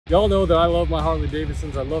Y'all know that I love my Harley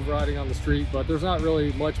Davidsons. I love riding on the street, but there's not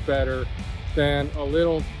really much better than a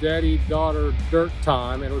little daddy-daughter dirt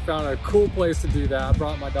time, and we found a cool place to do that. I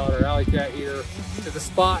brought my daughter Alley Cat here to the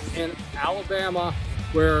spot in Alabama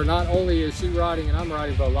where not only is she riding and I'm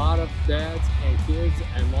riding, but a lot of dads and kids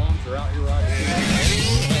and moms are out here riding.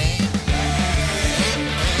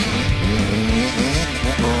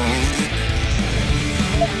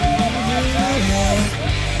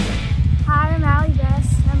 Hi, I'm Allie Bess.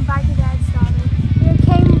 I'm Biker Dad's daughter. We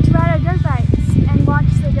came to ride our dirt bikes and watch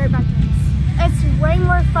the dirt bike race. It's way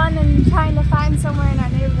more fun than trying to find somewhere in our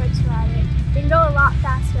neighborhood to ride it. We can go a lot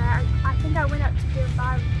faster. I think I went up to Gear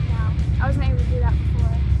 5 now. I wasn't able to do that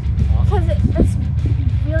before. Because it's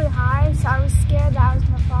really high, so I was scared that I was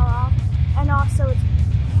going to fall off. And also it's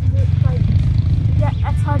like, yeah,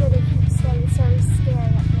 it's harder to keep steady, so it was scary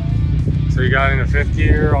up there. So you got into 5th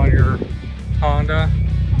gear on your Honda,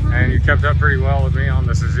 and you kept up pretty well with me on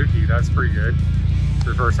the Suzuki. That's pretty good. It's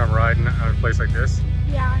your first time riding at a place like this?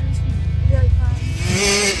 Yeah, it was really fun.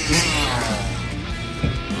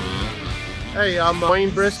 Hey, I'm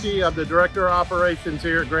Wayne Brisky. I'm the Director of Operations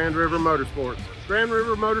here at Grand River Motorsports. Grand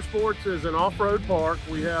River Motorsports is an off-road park.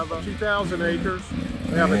 We have 2,000 acres.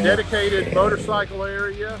 We have a dedicated motorcycle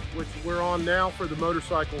area, which we're on now for the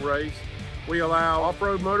motorcycle race. We allow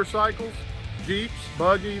off-road motorcycles, Jeeps,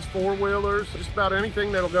 buggies, four-wheelers, just about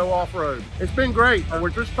anything that'll go off-road. It's been great. We're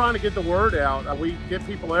just trying to get the word out. We get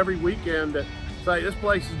people every weekend that say, this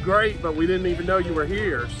place is great, but we didn't even know you were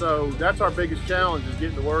here. So that's our biggest challenge, is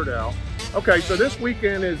getting the word out. Okay, so this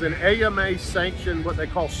weekend is an AMA sanctioned, what they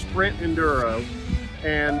call Sprint Enduro.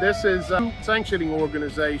 And this is sanctioning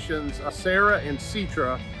organizations, Sarah and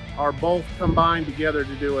Citra, are both combined together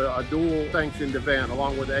to do a dual sanctioned event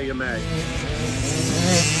along with AMA.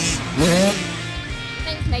 My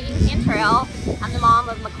name is Megan Cantrell. I'm the mom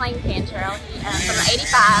of McLean Cantrell from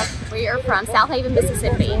 85. We are from South Haven,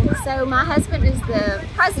 Mississippi. So my husband is the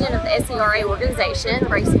president of the SCRA organization,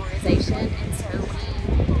 racing organization, and so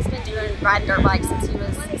he's been riding dirt bikes since he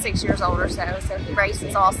was 6 years old or so. So he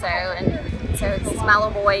races also, and so it's my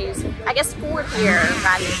little boy's, I guess, 4th year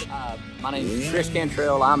riding. My name is Chris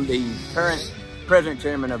Cantrell. I'm the current president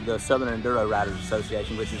chairman of the Southern Enduro Riders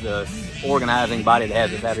Association, which is the organizing body that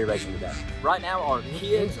has us out here racing today. Right now, our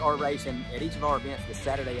kids are racing at each of our events this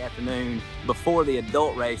Saturday afternoon. Before the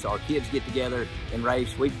adult race, our kids get together and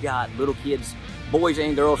race. We've got little kids, boys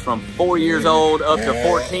and girls from 4 years old up to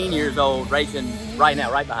 14 years old racing right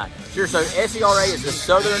now, right behind us. Sure, so SCRA is the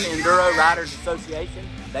Southern Enduro Riders Association.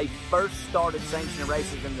 They first started sanctioning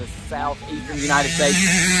races in the southeastern United States.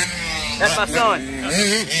 That's my son.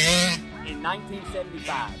 In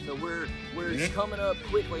 1975, so we're coming up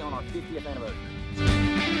quickly on our 50th anniversary.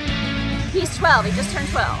 He's 12, he just turned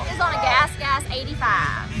 12. He's on a gas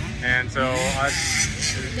 85. And so There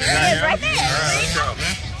he is, right there. All right, let's go.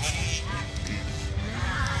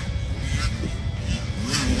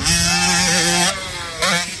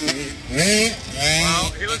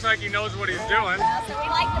 Well, he looks like he knows what he's doing. Well, so we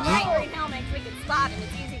like the bright green helmets. We can spot him.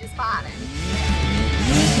 It's easy to spot him.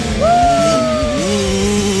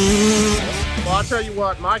 Well, I'll tell you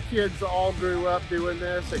what, my kids all grew up doing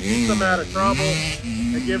this. It keeps them out of trouble.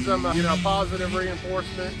 It gives them positive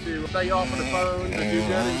reinforcement to stay off of the phone, to do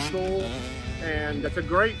good in school. And it's a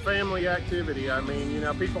great family activity. I mean,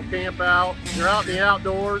 people camp out. You're out in the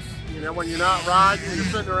outdoors. When you're not riding, you're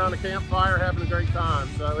sitting around a campfire having a great time.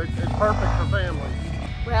 So it's perfect for families.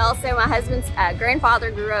 Well, so my husband's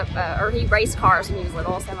grandfather grew up, or he raced cars when he was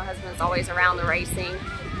little, so my husband's always around the racing.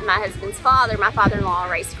 My husband's father, my father-in-law,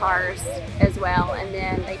 raced cars as well, and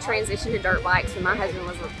then they transitioned to dirt bikes when my husband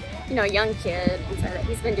was a young kid, and so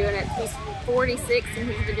he's been doing it. He's 46 and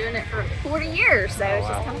he's been doing it for 40 years, so it's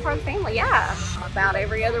just kind of part of the family. Yeah, about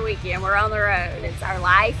every other weekend we're on the road. It's our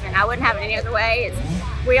life, and I wouldn't have it any other way.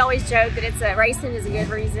 We always joke that racing is a good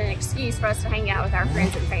reason, excuse for us to hang out with our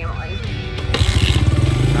friends and family.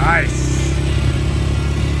 Nice.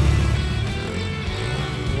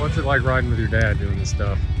 What's it like riding with your dad doing this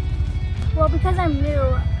stuff? Well, because I'm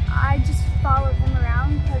new, I just follow him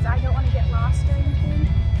around because I don't want to get lost or anything.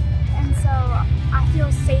 And so I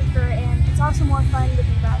feel safer, and it's also more fun to be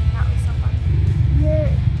riding out with someone. You're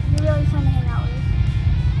really fun to hang out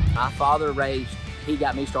with. My father raced. He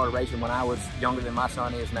got me started racing when I was younger than my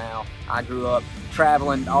son is now. I grew up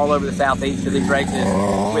traveling all over the southeast to these races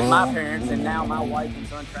with my parents, and now my wife and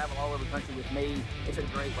son travel all over the country with me. It's a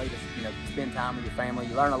great way to spend time with your family.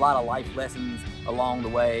 You learn a lot of life lessons along the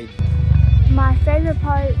way. My favorite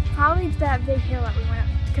part, probably that big hill that we went up,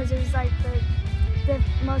 because it was like the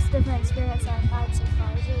most different experience I've had so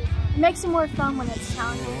far. It was really fun. It makes it more fun when it's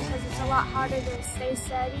challenging, because it's a lot harder to stay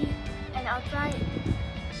steady and upright.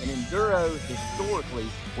 And enduro historically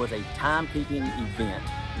was a timekeeping event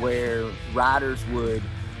where riders would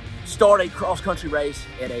start a cross-country race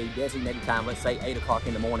at a designated time, let's say 8 o'clock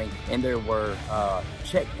in the morning, and there were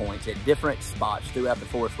checkpoints at different spots throughout the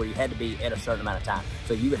forest where you had to be at a certain amount of time.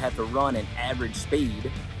 So you would have to run an average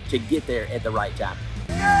speed to get there at the right time.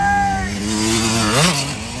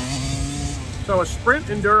 So a sprint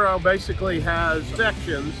enduro basically has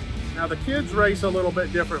sections. Now the kids race a little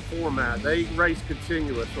bit different format. They race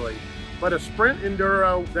continuously. But a sprint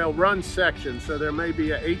enduro, they'll run sections. So there may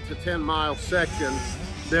be an 8 to 10 mile section.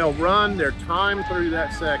 They'll run their time through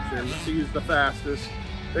that section, see who's the fastest.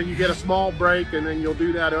 Then you get a small break, and then you'll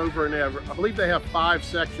do that over and over. I believe they have 5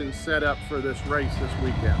 sections set up for this race this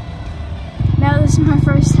weekend. Now this is my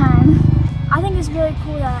first time. I think it's really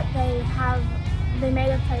cool that they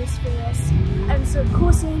made a place for this. And it's so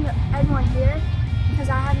cool seeing everyone here, because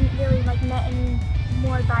I haven't really met any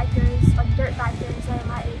more bikers, like dirt bikers that are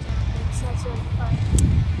my age. So that's really fun.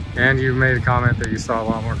 And you made a comment that you saw a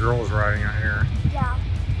lot more girls riding out here. Yeah.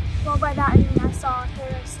 Well, by that I mean I saw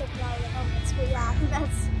hair sticking out of the helmets, but yeah, I think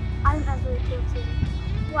that's really cool too.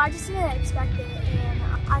 Well, I just didn't expect it, and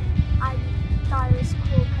I thought it was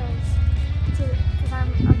cool because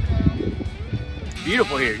I'm a girl.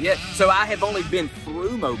 Beautiful here. Yeah. So I have only been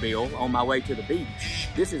through Mobile on my way to the beach.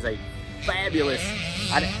 This is a fabulous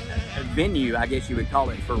venue, I guess you would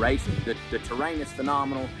call it, for racing. The terrain is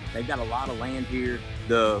phenomenal. They've got a lot of land here.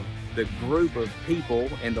 The group of people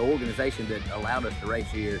and the organization that allowed us to race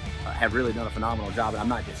here have really done a phenomenal job. And I'm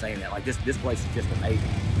not just saying that. Like this place is just amazing.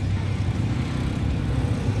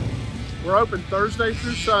 We're open Thursday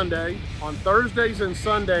through Sunday. On Thursdays and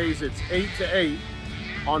Sundays, it's 8 to 8.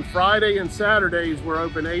 On Friday and Saturdays, we're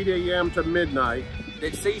open 8 a.m. to midnight.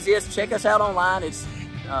 That sees this, check us out online. It's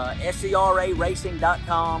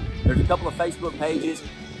SCRARacing.com. There's a couple of Facebook pages.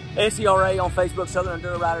 SCRA on Facebook, Southern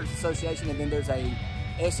Enduro Riders Association, and then there's a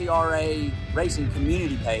SCRA Racing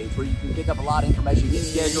community page where you can pick up a lot of information, get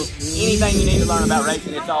schedules, anything you need to learn about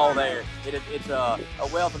racing, it's all there. It's a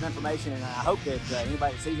wealth of information, and I hope that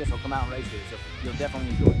anybody that sees this will come out and race here, so you'll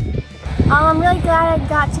definitely enjoy it. I'm really glad I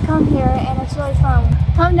got to come here, and it's really fun.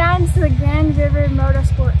 Come down to the Grand River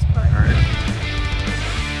Motorsports Park. All right.